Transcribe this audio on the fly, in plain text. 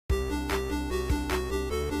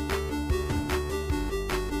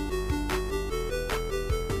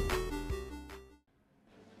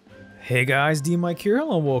Hey guys, D-Mike here,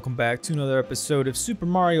 hello and welcome back to another episode of Super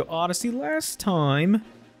Mario Odyssey. Last time,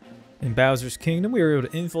 in Bowser's Kingdom, we were able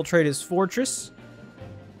to infiltrate his fortress,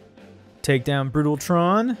 take down Brutal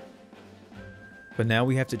Tron, but now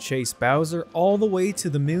we have to chase Bowser all the way to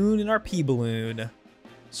the moon in our P-Balloon.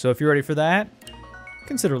 So if you're ready for that,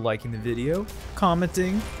 consider liking the video,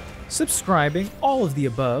 commenting, subscribing, all of the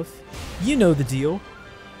above. You know the deal.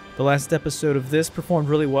 The last episode of this performed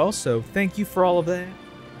really well, so thank you for all of that.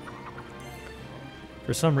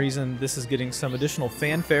 For some reason, this is getting some additional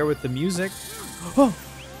fanfare with the music. Oh!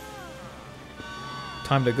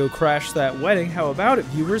 Time to go crash that wedding. How about it,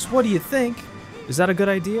 viewers? What do you think? Is that a good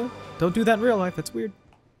idea? Don't do that in real life. That's weird.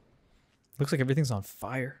 Looks like everything's on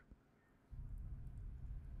fire.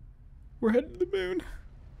 We're heading to the moon.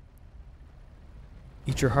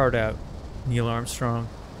 Eat your heart out, Neil Armstrong,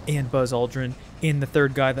 and Buzz Aldrin, and the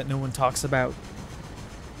third guy that no one talks about.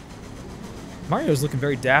 Mario's looking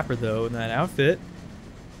very dapper, though, in that outfit.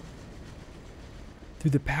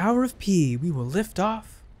 Through the power of P, we will lift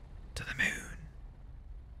off to the moon.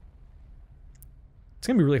 It's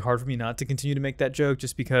going to be really hard for me not to continue to make that joke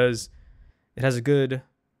just because it has a good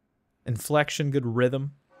inflection, good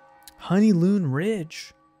rhythm. Honeyloon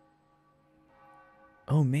Ridge.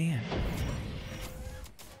 Oh, man.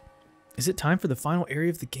 Is it time for the final area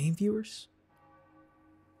of the game, viewers?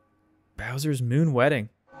 Bowser's Moon Wedding.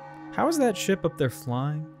 How is that ship up there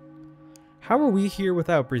flying? How are we here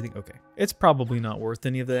without breathing? Okay, it's probably not worth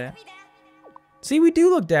any of that. See, we do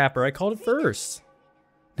look dapper. I called it first.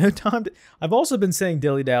 No time to... I've also been saying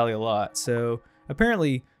dilly-dally a lot, so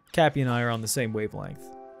apparently Cappy and I are on the same wavelength.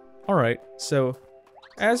 Alright, so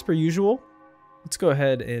as per usual, let's go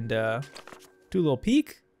ahead and do a little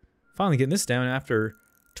peek. Finally getting this down after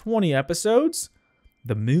 20 episodes.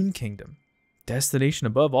 The Moon Kingdom. Destination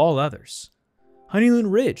above all others. Honeyloon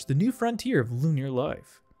Ridge, the new frontier of lunar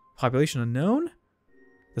life. Population unknown.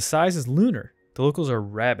 The size is lunar. The locals are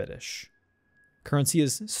rabbitish. Currency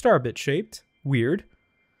is starbit shaped. Weird.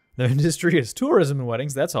 The industry is tourism and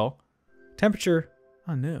weddings, that's all. Temperature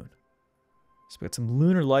unknown. So we got some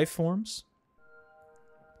lunar life forms.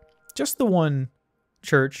 Just the one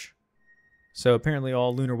church. So apparently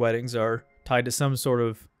all lunar weddings are tied to some sort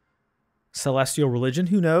of celestial religion.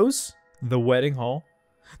 Who knows? The wedding hall.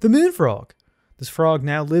 The moon frog. This frog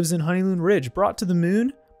now lives in Honeyloon Ridge, brought to the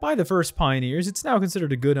moon by the first pioneers. It's now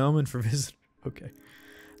considered a good omen for visitors. Okay.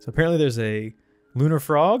 So apparently there's a lunar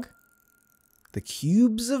frog. The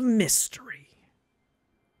cubes of mystery.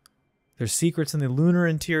 There's secrets in the lunar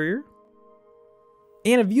interior.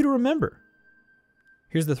 And a view to remember.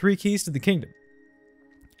 Here's the 3 keys to the kingdom.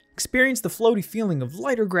 Experience the floaty feeling of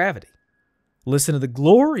lighter gravity. Listen to the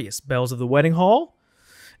glorious bells of the wedding hall.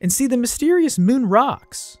 And see the mysterious moon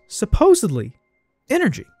rocks. Supposedly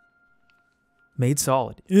energy. Made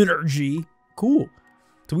solid. Energy. Cool.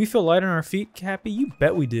 Do we feel light on our feet, Cappy? You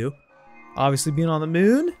bet we do. Obviously being on the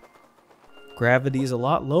moon, gravity is a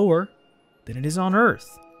lot lower than it is on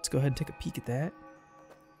Earth. Let's go ahead and take a peek at that.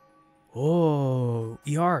 Oh,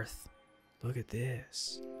 Earth. Look at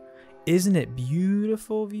this. Isn't it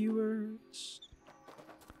beautiful, viewers?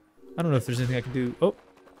 I don't know if there's anything I can do. Oh,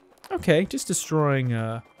 okay. Just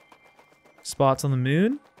destroying spots on the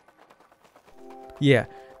moon. Yeah,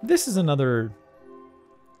 this is another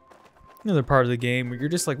part of the game where you're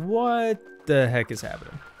just like, what the heck is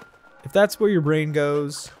happening? If that's where your brain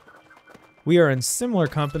goes, we are in similar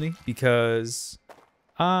company because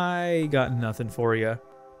I got nothing for you.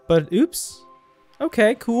 But oops.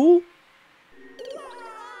 Okay, cool.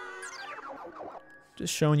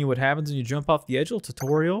 Just showing you what happens when you jump off the edge. A little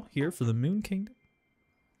tutorial here for the Moon Kingdom.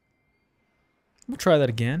 We'll try that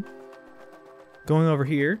again. Going over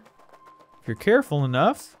here. If you're careful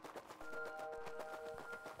enough.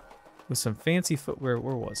 With some fancy footwear.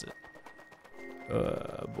 Where was it?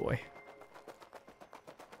 Boy.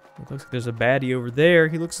 It looks like there's a baddie over there.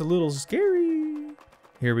 He looks a little scary.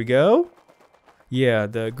 Here we go. Yeah,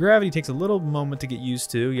 the gravity takes a little moment to get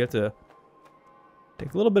used to. You have to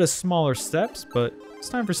take a little bit of smaller steps, but it's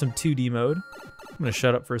time for some 2D mode. I'm going to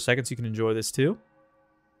shut up for a second so you can enjoy this too.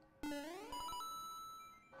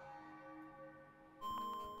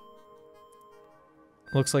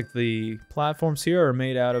 Looks like the platforms here are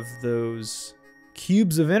made out of those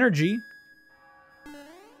cubes of energy.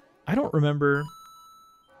 I don't remember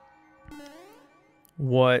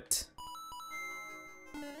what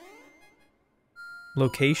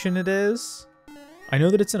location it is. I know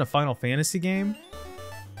that it's in a Final Fantasy game.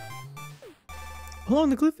 Along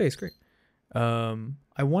the cliff face, great.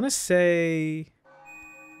 I want to say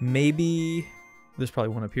maybe there's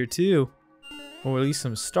probably one up here too. Or at least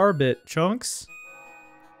some Starbit chunks.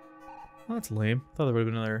 Well, that's lame. Thought there would have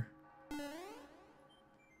been another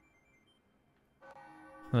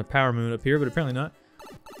Another power moon up here, but apparently not.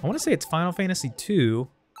 I want to say it's Final Fantasy 2,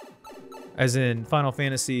 as in Final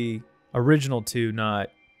Fantasy Original 2, not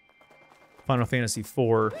Final Fantasy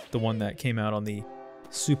 4, the one that came out on the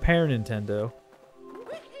Super Nintendo.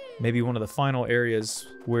 Maybe one of the final areas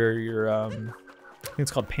where you're, I think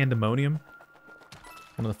it's called Pandemonium.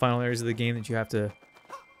 One of the final areas of the game that you have to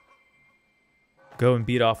go and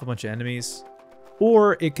beat off a bunch of enemies.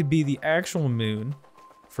 Or it could be the actual moon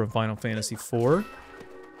from Final Fantasy 4.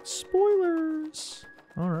 Spoilers!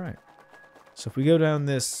 Alright. So if we go down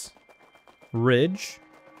this ridge,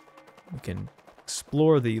 we can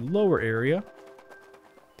explore the lower area.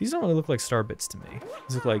 These don't really look like star bits to me.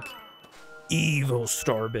 These look like evil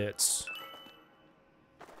star bits.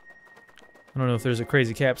 I don't know if there's a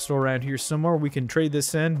crazy cap store around here somewhere we can trade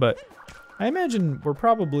this in, but I imagine we're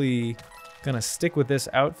probably gonna stick with this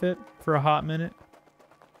outfit for a hot minute.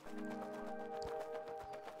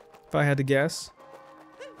 If I had to guess.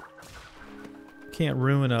 Can't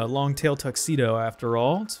ruin a long tail tuxedo after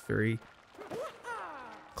all. It's very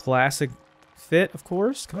classic fit, of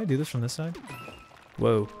course. Can I do this from this side?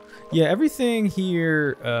 Whoa. Yeah, everything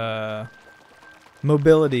here,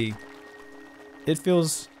 mobility, it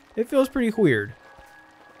feels pretty weird.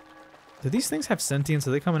 Do these things have sentience?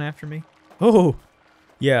 Are they coming after me? Oh,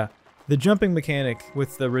 yeah. The jumping mechanic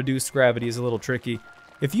with the reduced gravity is a little tricky.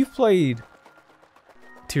 If you've played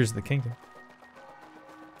Tears of the Kingdom,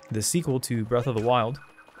 the sequel to Breath of the Wild,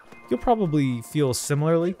 you'll probably feel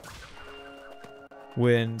similarly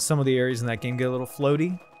when some of the areas in that game get a little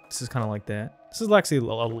floaty. This is kind of like that. This is actually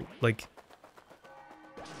like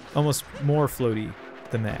almost more floaty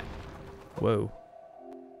than that. Whoa.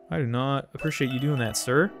 I do not appreciate you doing that,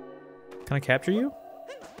 sir. Can I capture you?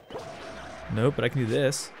 Nope, but I can do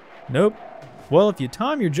this. Nope. Well, if you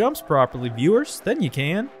time your jumps properly, viewers, then you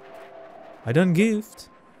can. I done goofed.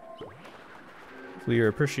 Hopefully you're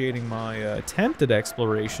appreciating my attempt at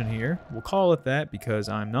exploration here. We'll call it that because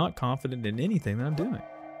I'm not confident in anything that I'm doing.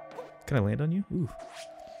 Can I land on you? Ooh.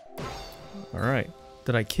 Alright.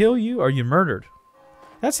 Did I kill you? Or are you murdered?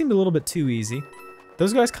 That seemed a little bit too easy.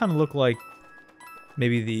 Those guys kind of look like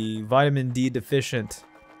maybe the vitamin D deficient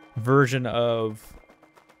version of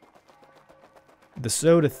the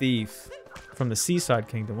soda thief from the Seaside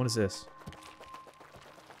Kingdom. What is this?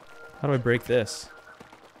 How do I break this?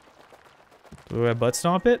 Do I butt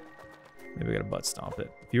stomp it? Maybe I gotta butt stomp it.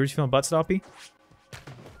 Viewers, you feeling butt stompy?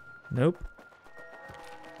 Nope.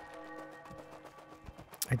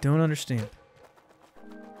 I don't understand.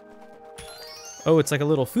 Oh, it's like a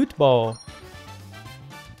little football.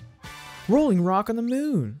 Rolling rock on the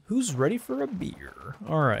moon. Who's ready for a beer?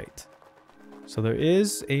 Alright. So there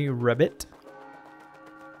is a rabbit.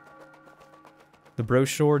 The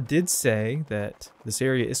brochure did say that this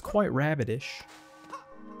area is quite rabbitish.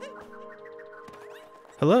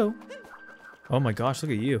 Hello? Oh my gosh,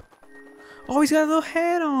 look at you. Oh, he's got a little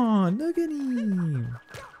hat on. Look at him.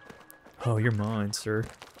 Oh, you're mine, sir.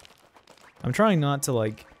 I'm trying not to,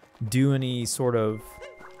 like, do any sort of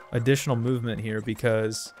additional movement here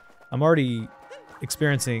because I'm already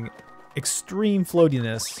experiencing extreme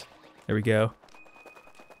floatiness. There we go.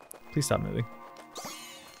 Please stop moving.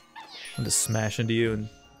 I'll just smash into you and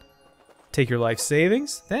take your life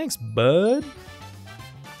savings. Thanks, bud.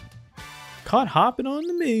 Caught hopping on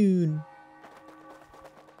the moon.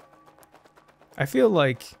 I feel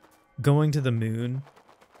like going to the moon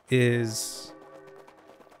is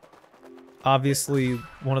obviously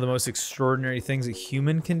one of the most extraordinary things a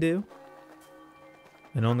human can do.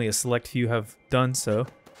 And only a select few have done so.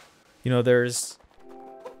 You know, there's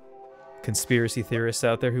conspiracy theorists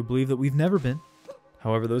out there who believe that we've never been.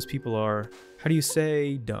 However, those people are, how do you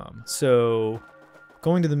say, dumb. So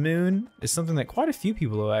going to the moon is something that quite a few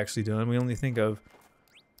people have actually done. We only think of,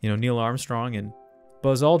 you know, Neil Armstrong and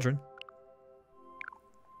Buzz Aldrin.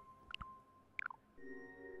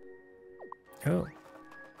 Oh.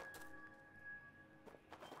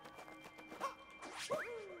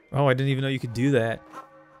 Oh, I didn't even know you could do that.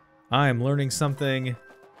 I am learning something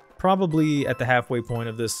probably at the halfway point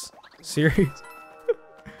of this series.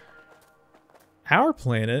 Our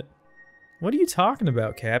planet? What are you talking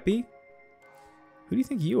about, Cappy? Who do you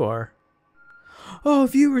think you are? Oh,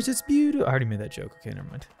 viewers, it's beautiful. I already made that joke. Okay, never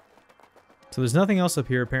mind. So there's nothing else up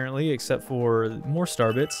here, apparently, except for more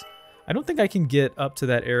star bits. I don't think I can get up to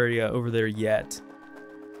that area over there yet.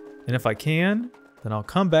 And if I can, then I'll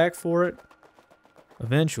come back for it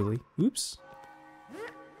eventually. Oops.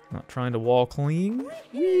 Not trying to wall clean.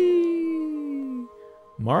 Whee!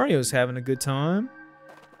 Mario's having a good time.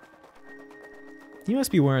 He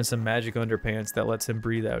must be wearing some magic underpants that lets him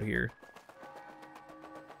breathe out here.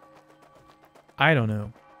 I don't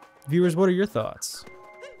know. Viewers, what are your thoughts?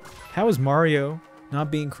 How is Mario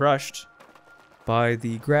not being crushed by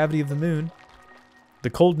the gravity of the moon? The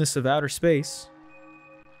coldness of outer space?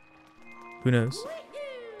 Who knows?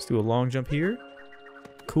 Let's do a long jump here.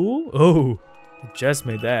 Cool. Oh, just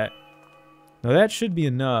made that. Now that should be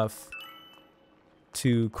enough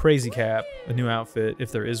to crazy cap a new outfit,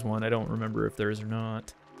 if there is one. I don't remember if there is or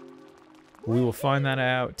not. We will find that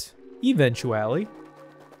out eventually.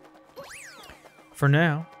 For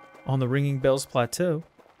now, on the Ringing Bells Plateau,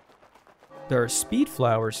 there are speed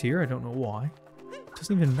flowers here. I don't know why. It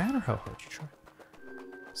doesn't even matter how hard you try.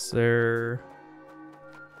 Is there...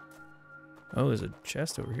 Oh, there's a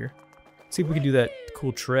chest over here. Let's see if we can do that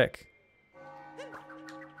cool trick.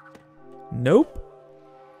 Nope.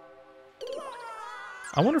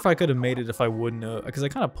 I wonder if I could have made it if I wouldn't have, because I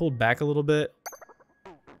kind of pulled back a little bit.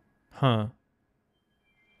 Huh.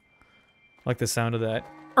 Like the sound of that.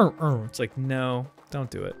 It's like, no, don't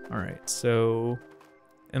do it. All right, so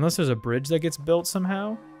unless there's a bridge that gets built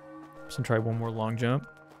somehow, I'm just gonna try one more long jump.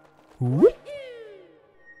 Whoop.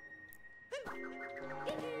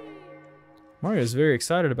 Mario is very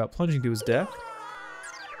excited about plunging to his death.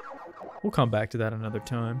 We'll come back to that another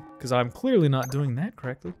time, because I'm clearly not doing that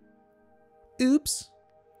correctly. Oops.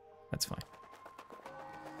 That's fine.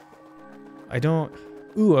 I don't...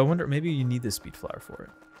 Ooh, I wonder, maybe you need the speed flower for it.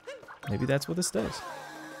 Maybe that's what this does.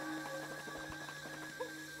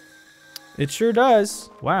 It sure does.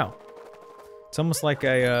 Wow. It's almost like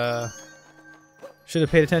I should have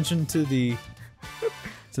paid attention to the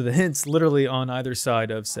to the hints literally on either side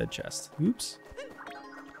of said chest. Oops.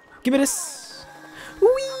 Give me this.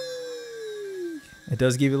 Whee! It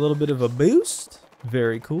does give you a little bit of a boost.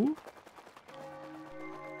 Very cool.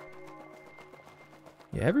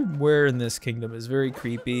 Yeah, everywhere in this kingdom is very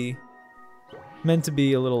creepy. Meant to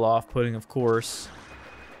be a little off-putting, of course.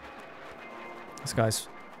 This guy's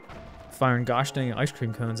firing gosh dang ice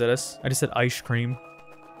cream cones at us. I just said ice cream.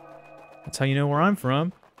 That's how you know where I'm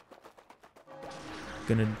from.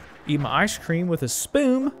 Gonna eat my ice cream with a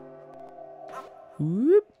spoon.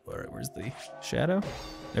 Whoop. Alright, where's the shadow?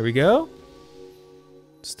 There we go.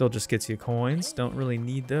 Still just gets you coins. Don't really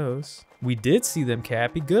need those. We did see them,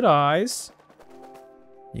 Cappy. Good eyes.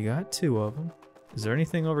 You got 2 of them. Is there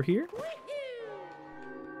anything over here?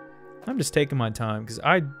 I'm just taking my time because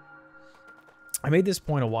I made this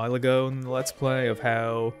point a while ago in the Let's Play of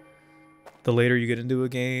how the later you get into a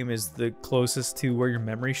game is the closest to where your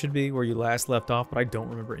memory should be, where you last left off, but I don't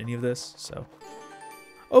remember any of this, so.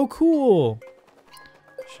 Oh, cool!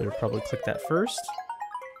 Should have probably clicked that first.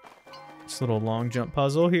 This little long jump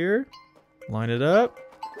puzzle here. Line it up.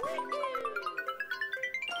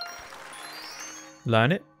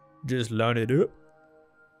 Line it. Just line it up.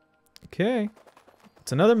 Okay.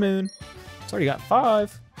 It's another moon. It's already got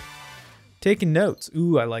 5. Taking notes.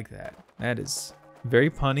 Ooh, I like that. That is very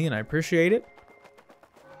punny and I appreciate it.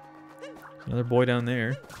 Another boy down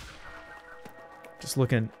there. Just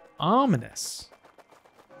looking ominous.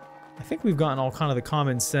 I think we've gotten all kind of the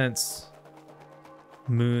common sense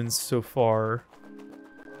moons so far.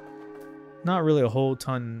 Not really a whole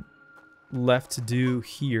ton left to do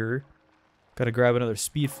here. Gotta grab another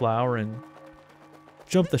speed flower and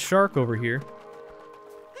jump the shark over here.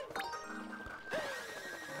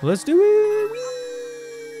 Let's do it!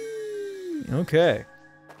 Whee! Okay.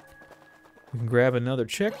 We can grab another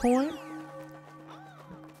checkpoint.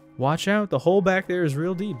 Watch out, the hole back there is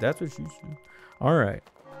real deep. That's what you should. Alright.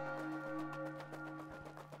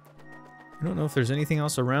 I don't know if there's anything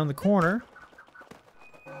else around the corner.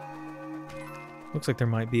 Looks like there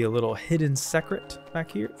might be a little hidden secret back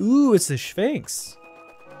here. Ooh, it's the Sphinx.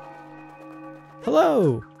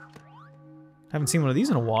 Hello. Haven't seen one of these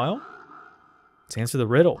in a while. Let's answer the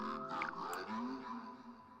riddle.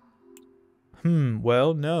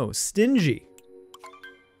 Well, no. Stingy.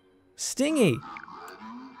 Stingy.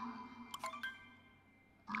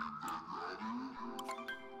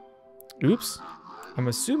 Oops. I'm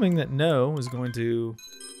assuming that no is going to...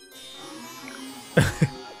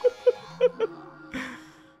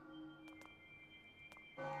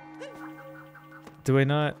 Do I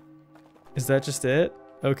not? Is that just it?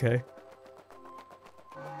 Okay.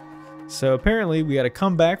 So apparently we got to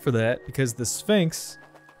come back for that because the Sphinx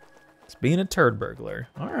is being a turd burglar.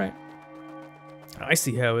 All right. I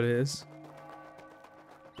see how it is.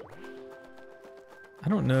 I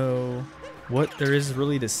don't know what there is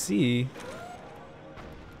really to see.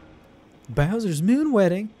 Bowser's moon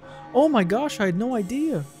wedding. Oh my gosh, I had no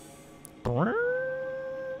idea.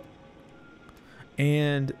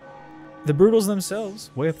 And the Broodals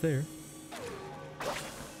themselves, way up there.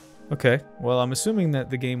 Okay, well, I'm assuming that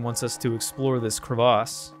the game wants us to explore this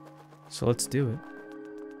crevasse. So let's do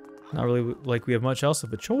it. Not really like we have much else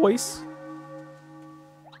of a choice.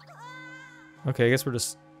 Okay, I guess we're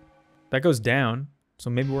just... That goes down. So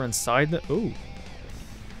maybe we're inside the... Ooh.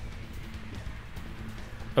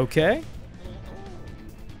 Okay.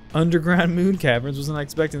 Underground moon caverns. Wasn't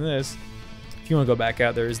expecting this. If you want to go back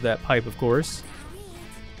out, there is that pipe, of course.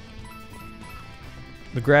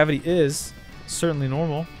 The gravity is certainly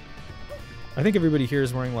normal. I think everybody here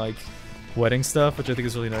is wearing, like, wedding stuff, which I think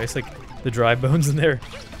is really nice. Like, the dry bones in their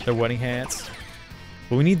wedding hats.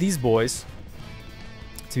 But we need these boys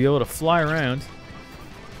to be able to fly around.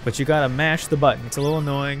 But you gotta mash the button. It's a little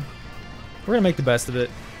annoying. We're gonna make the best of it.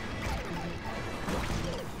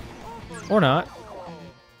 Or not.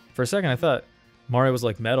 For a second, I thought Mario was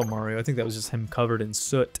like Metal Mario. I think that was just him covered in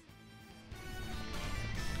soot.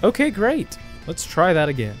 Okay, great. Let's try that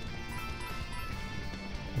again.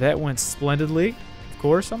 That went splendidly. Of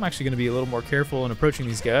course, I'm actually going to be a little more careful in approaching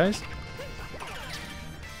these guys.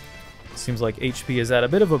 Seems like HP is at a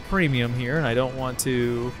bit of a premium here, and I don't want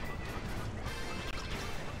to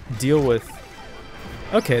deal with...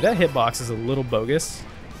 Okay, that hitbox is a little bogus.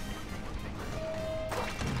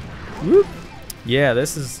 Whoop. Yeah,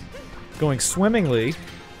 this is going swimmingly.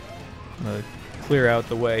 I'm going to clear out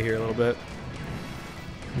the way here a little bit.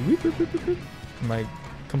 Whoop, whoop, whoop, whoop. Am I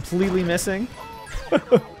completely missing?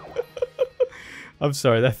 I'm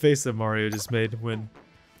sorry, that face that Mario just made when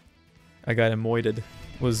I got emoided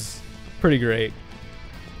was pretty great.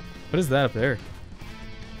 What is that up there?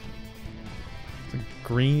 It's a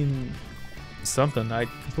green something. I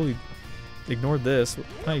completely ignored this.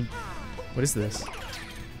 What is this?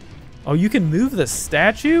 Oh, you can move the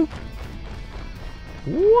statue?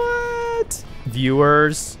 What?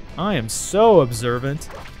 Viewers, I am so observant.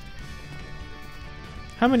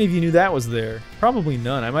 How many of you knew that was there? Probably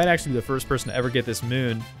none. I might actually be the first person to ever get this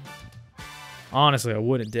moon. Honestly, I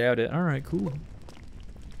wouldn't doubt it. Alright, cool.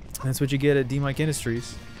 That's what you get at D-Mike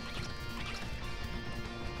Industries.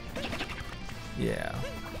 Yeah.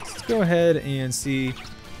 Let's go ahead and see.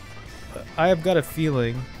 I have got a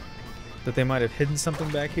feeling that they might have hidden something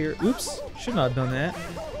back here. Oops. Should not have done that.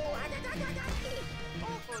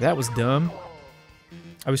 That was dumb.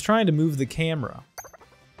 I was trying to move the camera.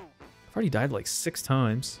 I've already died like 6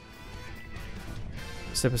 times.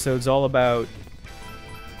 This episode's all about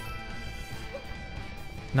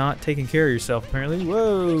not taking care of yourself, apparently.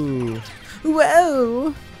 Whoa!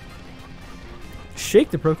 Whoa!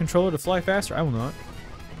 Shake the Pro Controller to fly faster. I will not.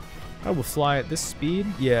 I will fly at this speed.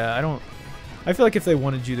 Yeah, I don't... I feel like if they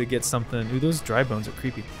wanted you to get something... Ooh, those dry bones are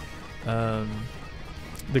creepy.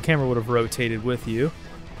 The camera would have rotated with you.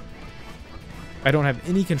 I don't have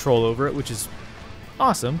any control over it, which is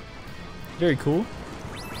awesome. Very cool.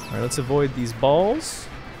 Alright, let's avoid these balls.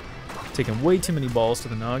 Taking way too many balls to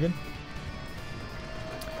the noggin.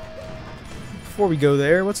 Before we go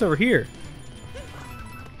there, what's over here?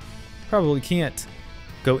 Probably can't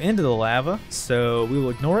go into the lava, so we will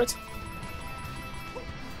ignore it.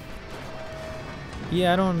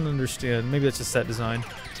 Yeah, I don't understand. Maybe that's just set design.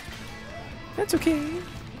 That's okay.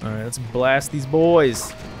 Alright, let's blast these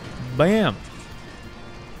boys. Bam!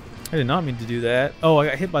 I did not mean to do that. Oh, I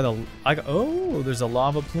got hit by the... Oh, there's a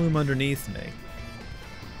lava plume underneath me.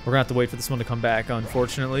 We're going to have to wait for this one to come back,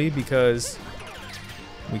 unfortunately, because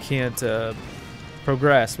we can't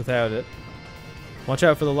progress without it. Watch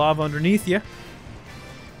out for the lava underneath you.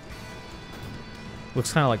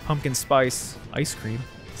 Looks kind of like pumpkin spice ice cream.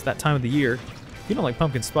 It's that time of the year. If you don't like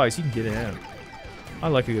pumpkin spice, you can get it out. I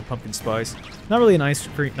like a good pumpkin spice. Not really an ice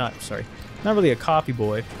cream... Not really a coffee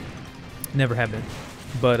boy. Never have been.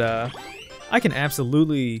 But I can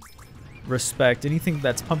absolutely respect anything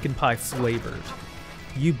that's pumpkin pie flavored.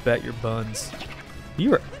 You bet your buns.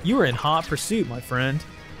 You are in hot pursuit, my friend.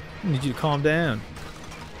 I need you to calm down.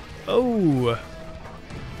 Oh,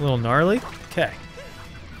 a little gnarly. Okay.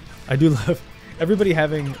 I do love everybody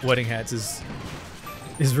having wedding hats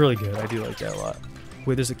is really good. I do like that a lot.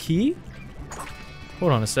 Wait, there's a key?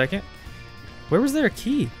 Hold on a second. Where was there a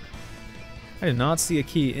key? I did not see a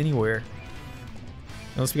key anywhere.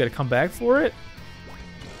 Unless we gotta come back for it?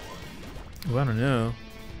 Oh, I don't know.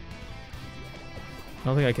 I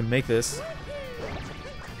don't think I can make this.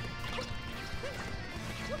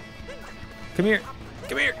 Come here!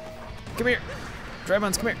 Come here! Come here! Dry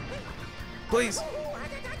buns, come here! Please!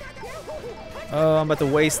 Oh, I'm about to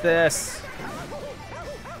waste this.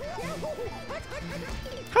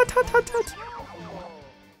 Hot, hot, hot, hot!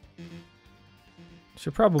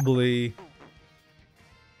 Should probably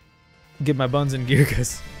get my buns in gear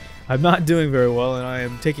because I'm not doing very well and I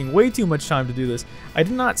am taking way too much time to do this. I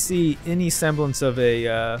did not see any semblance of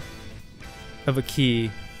a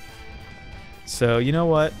key. So, you know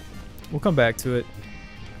what? We'll come back to it.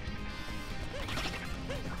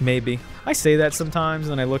 Maybe. I say that sometimes,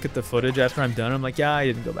 and I look at the footage after I'm done. I'm like, yeah, I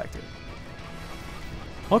didn't go back to it.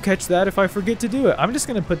 I'll catch that if I forget to do it. I'm just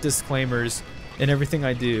going to put disclaimers in everything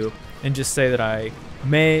I do and just say that I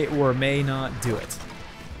may or may not do it.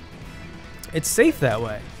 It's safe that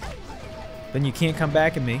way. Then you can't come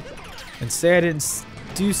back at me and say I didn't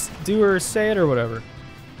do or say it or whatever.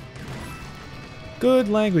 Good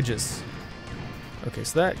languages. Okay,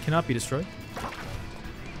 so that cannot be destroyed.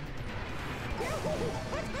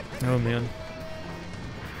 Oh, man.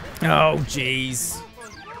 Oh, jeez.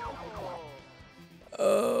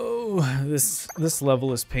 Oh, this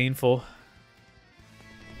level is painful.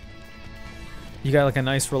 You got like a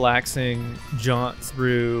nice relaxing jaunt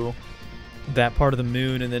through that part of the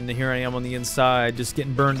moon, and then here I am on the inside just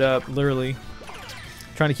getting burned up, literally.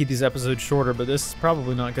 Trying to keep these episodes shorter, but this is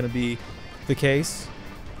probably not going to be the case.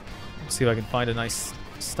 Let's see if I can find a nice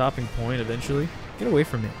stopping point eventually. Get away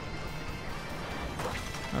from me.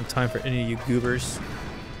 I don't have time for any of you goobers.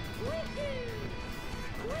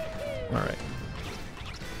 Alright.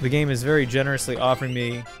 The game is very generously offering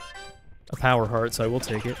me a power heart, so I will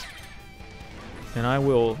take it. And I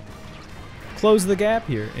will close the gap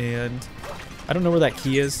here, and I don't know where that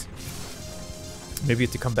key is. Maybe you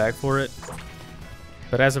have to come back for it.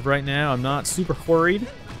 But as of right now, I'm not super worried.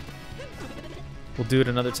 We'll do it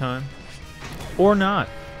another time. Or not.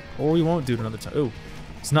 Or we won't do it another time. Oh,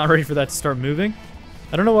 it's not ready for that to start moving.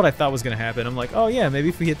 I don't know what I thought was going to happen. I'm like, oh yeah, maybe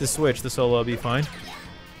if we hit the switch, the solo will be fine.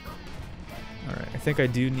 Alright, I think I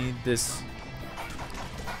do need this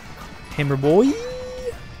hammer boy.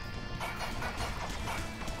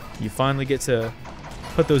 You finally get to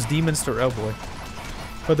put those demons to... Oh boy.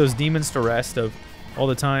 Put those demons to rest of all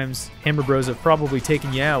the times Hammer Bros have probably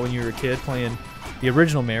taken you out when you were a kid playing the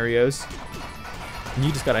original Marios. And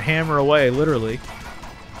you just gotta hammer away, literally.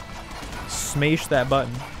 Smash that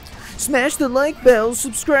button. Smash the like bell,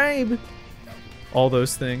 subscribe! All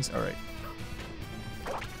those things. Alright.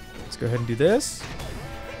 Let's go ahead and do this.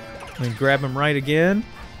 And then grab him right again.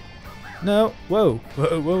 No. Whoa.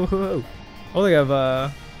 Whoa, whoa, whoa. Oh, they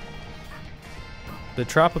have, the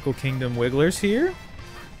Tropical Kingdom Wigglers here.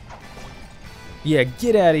 Yeah,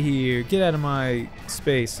 get out of here. Get out of my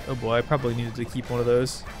space. Oh boy, I probably needed to keep one of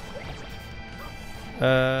those.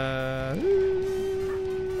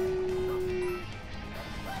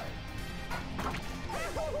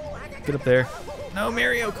 Get up there. No,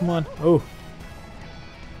 Mario, come on. Oh.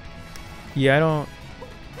 Yeah,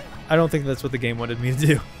 I don't think that's what the game wanted me to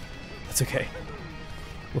do. That's okay.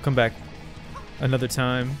 We'll come back another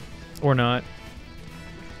time. Or not.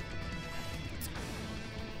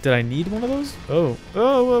 Did I need one of those? Oh.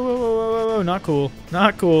 Oh, whoa, whoa, whoa, whoa, whoa, whoa. Not cool.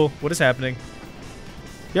 Not cool. What is happening?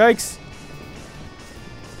 Yikes.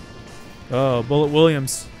 Oh, Bullet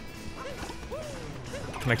Williams.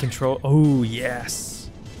 Can I control? Oh, yes.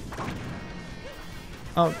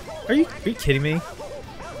 Oh, are you kidding me?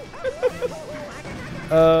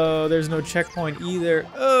 Oh, there's no checkpoint either.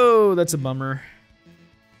 Oh, that's a bummer.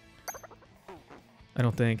 I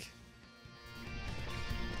don't think.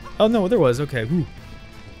 Oh, no, there was. Okay. Whew.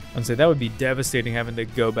 I'd say that would be devastating having to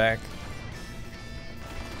go back.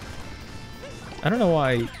 I don't know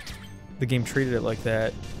why the game treated it like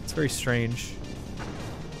that. It's very strange.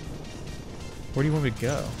 Where do you want me to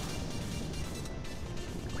go?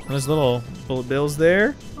 Those little bullet bills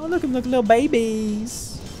there. Oh, look at little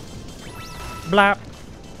babies. Blap.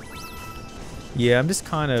 Yeah, I'm just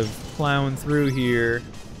kind of plowing through here.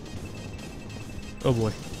 Oh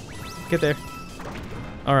boy. Get there.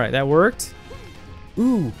 Alright, that worked.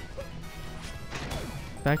 Ooh.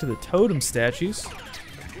 Back to the totem statues.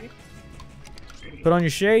 Put on your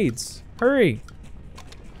shades. Hurry.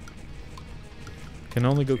 Can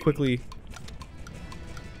only go quickly.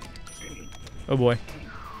 Oh boy.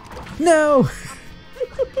 No!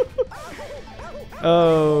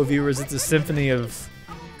 Oh, viewers, it's a symphony of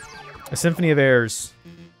errors.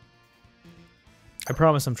 I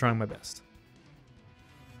promise I'm trying my best.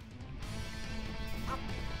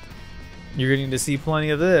 You're getting to see plenty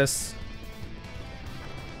of this.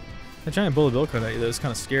 That giant bullet bill coming at you, though, is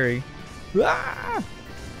kind of scary. Ah!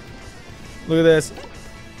 Look at this.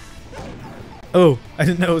 Oh, I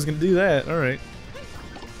didn't know it was going to do that. Alright.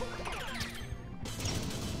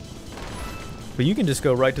 But you can just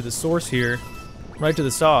go right to the source here. Right to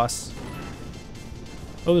the sauce.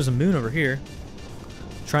 Oh, there's a moon over here.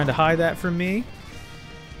 Trying to hide that from me.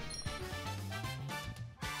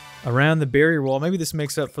 Around the barrier wall. Maybe this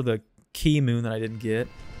makes up for the key moon that I didn't get.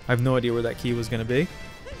 I have no idea where that key was going to be.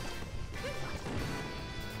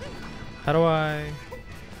 How do I...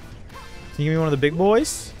 Can you give me one of the big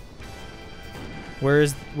boys? Where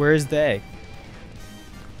is they? I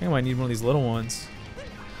think I might need one of these little ones.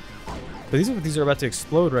 But these are about to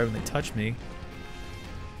explode right when they touch me.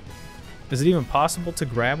 Is it even possible to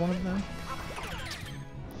grab one of them?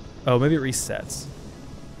 Oh, maybe it resets.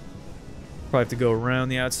 Probably have to go around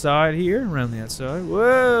the outside here. Around the outside.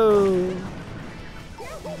 Whoa!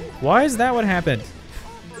 Why is that what happened?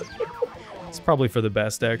 It's probably for the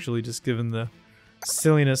best, actually, just given the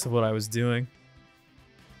silliness of what I was doing.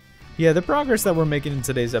 Yeah, the progress that we're making in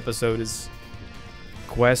today's episode is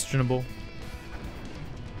questionable.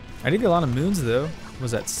 I did get a lot of moons, though.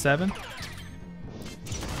 Was that 7?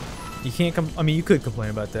 You can't I mean, you could complain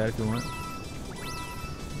about that if you want.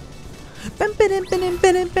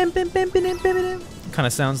 Kind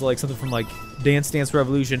of sounds like something from like Dance Dance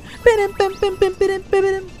Revolution.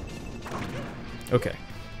 Okay.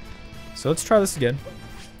 So let's try this again.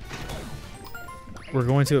 We're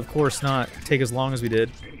going to, of course, not take as long as we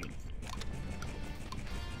did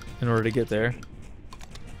in order to get there.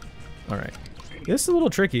 Alright. This is a little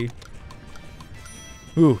tricky.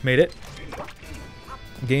 Ooh, made it.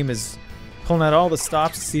 The game is pulling out all the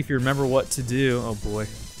stops to see if you remember what to do. Oh boy.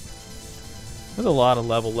 There's a lot of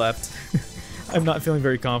level left. I'm not feeling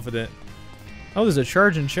very confident. Oh, there's a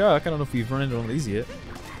charge and chuck. I don't know if we've run into one of these yet.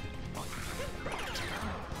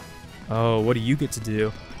 Oh, what do you get to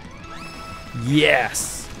do?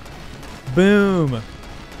 Yes! Boom!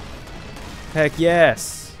 Heck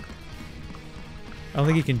yes! I don't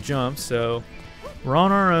think he can jump, so we're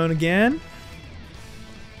on our own again.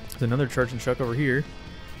 There's another charge and chuck over here.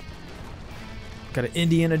 Got to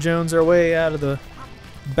Indiana Jones our way out of the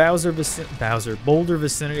Boulder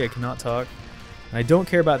vicinity. I cannot talk. And I don't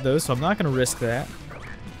care about those, so I'm not going to risk that.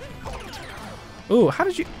 Ooh, how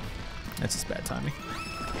did you... That's just bad timing.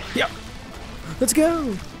 Yep. Let's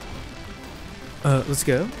go. Let's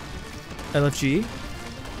go. LFG.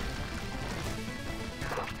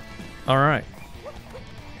 Alright.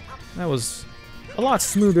 That was a lot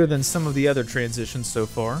smoother than some of the other transitions so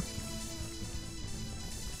far.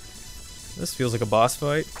 This feels like a boss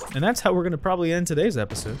fight. And that's how we're going to probably end today's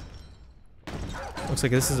episode. Looks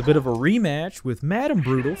like this is a bit of a rematch with Madame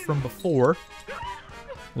Brutal from before.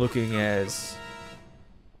 Looking as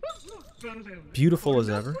beautiful as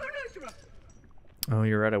ever. Oh,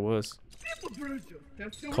 you're right, I was.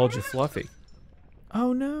 Called you fluffy.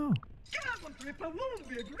 Oh no.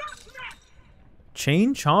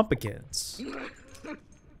 Chain Chompikins.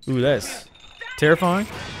 Ooh, that's terrifying.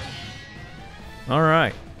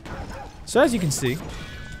 Alright. So as you can see,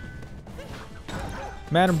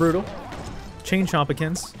 Madame Brutal, Chain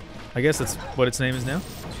Chompikins, I guess that's what its name is now.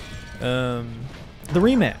 The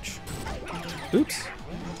rematch. Oops.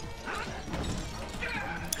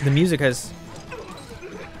 The music has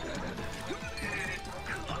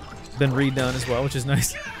been redone as well, which is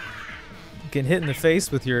nice. Getting hit in the face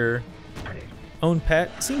with your own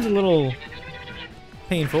pet seems a little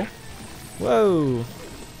painful. Whoa.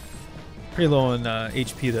 Pretty low on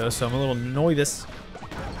HP though, so I'm a little nervous.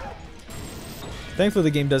 Thankfully the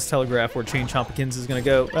game does telegraph where Chain Chompikins is gonna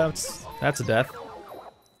go. Well, that's a death.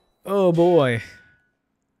 Oh boy.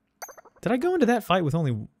 Did I go into that fight with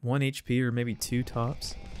only 1 HP or maybe 2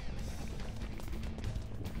 tops?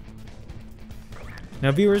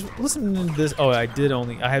 Now viewers, listen to this. Oh, I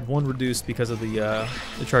had 1 reduced because of the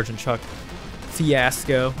charge and chuck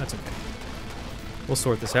fiasco. That's okay. We'll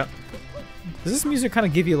sort this out. Does this music kind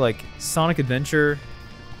of give you like Sonic Adventure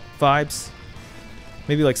vibes?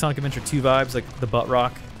 Maybe like Sonic Adventure 2 vibes, like the butt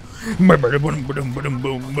rock. You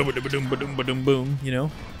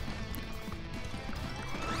know?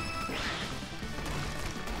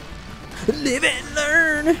 Live and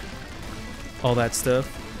learn! All that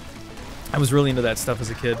stuff. I was really into that stuff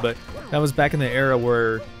as a kid, but that was back in the era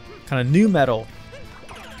where kind of nu metal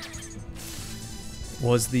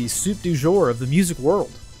was the soup du jour of the music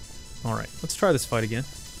world. Alright, let's try this fight again.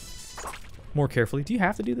 More carefully. Do you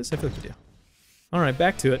have to do this? I feel like you do. Alright,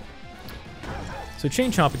 back to it. So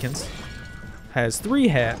Chain Chompikins has 3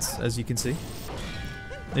 hats, as you can see.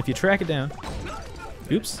 If you track it down...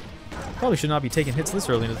 Oops. Probably should not be taking hits this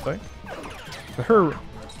early into the fight. But her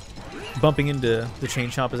bumping into the Chain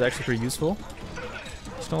Chomp is actually pretty useful.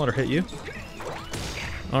 Just don't let her hit you.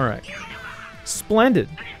 Alright. Splendid.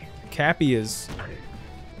 Cappy is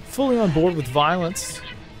fully on board with violence.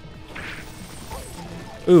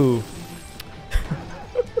 Ooh.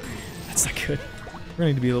 That's not good. We're gonna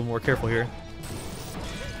need to be a little more careful here.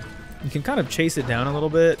 You can kind of chase it down a little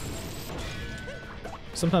bit.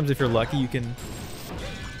 Sometimes if you're lucky, you can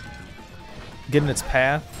get in its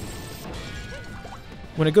path.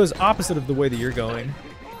 When it goes opposite of the way that you're going.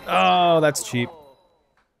 Oh, that's cheap.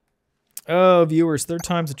 Oh, viewers, 3rd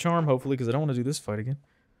time's a charm, hopefully, because I don't want to do this fight again.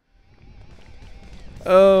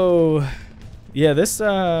 Oh. Yeah, this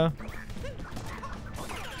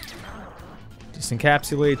Just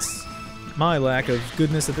encapsulates my lack of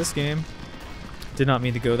goodness at this game. Did not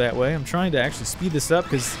mean to go that way. I'm trying to actually speed this up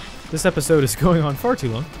because this episode is going on far too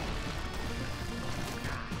long.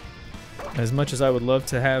 As much as I would love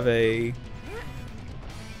to have a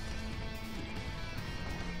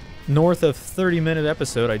north of 30-minute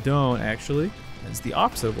episode, I don't actually. It's the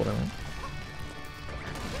opposite of what I want.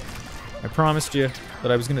 I promised you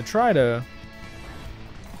that I was going to try to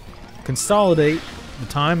consolidate the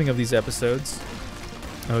timing of these episodes.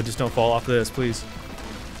 Oh, just don't fall off this, please.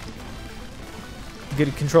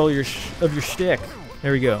 Get control of your shtick.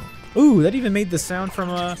 There we go. Ooh, that even made the sound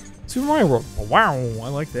from Super Mario World. Oh, wow, I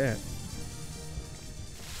like that.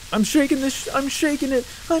 I'm shaking this. I'm shaking it.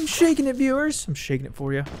 I'm shaking it, viewers. I'm shaking it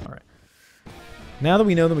for you. All right. Now that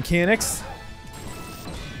we know the mechanics,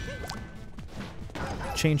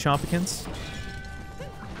 chain chompikins.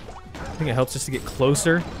 I think it helps just to get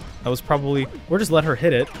closer. That was probably, or just let her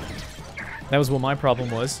hit it. That was what my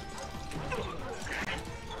problem was.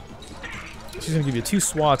 She's gonna give you 2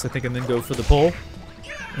 swats, I think, and then go for the pull.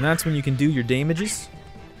 And that's when you can do your damages.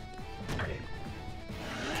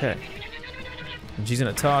 Okay. And she's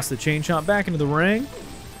gonna toss the chain chomp back into the ring.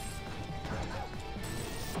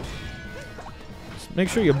 Just make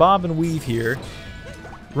sure you bob and weave here.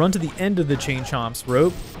 Run to the end of the chain chomp's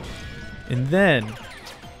rope, and then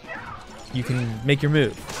you can make your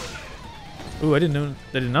move. Ooh, I did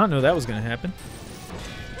not know that was gonna happen.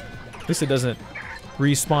 At least it doesn't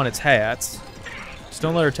respawn its hats. Just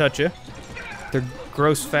don't let her touch you. They're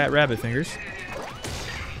gross fat rabbit fingers.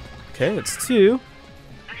 Okay, that's 2.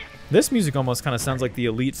 This music almost kind of sounds like the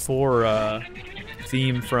Elite Four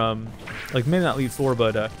theme from, like, maybe not Elite Four,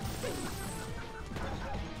 but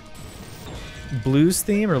Blue's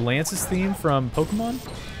theme or Lance's theme from Pokemon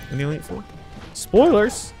in the Elite Four.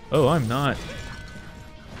 Spoilers! Oh, I'm not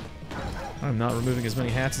removing as many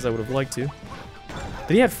hats as I would have liked to.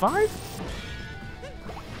 Did he have 5?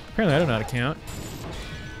 Apparently I don't know how to count.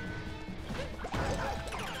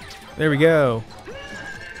 There we go.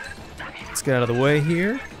 Let's get out of the way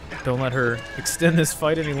here. Don't let her extend this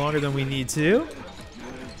fight any longer than we need to.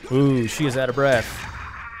 Ooh, she is out of breath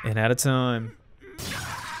and out of time.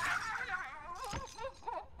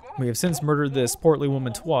 We have since murdered this portly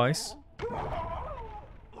woman twice.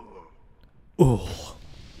 Ooh.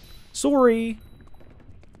 Sorry.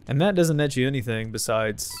 And that doesn't net you anything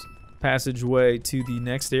besides passageway to the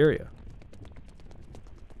next area.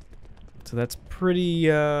 So that's pretty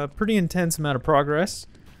intense amount of progress.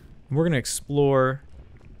 And we're gonna explore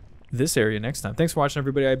this area next time. Thanks for watching,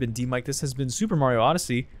 everybody. I've been D-Mike. This has been Super Mario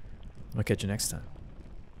Odyssey. I'll catch you next time.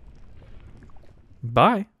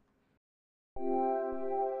 Bye.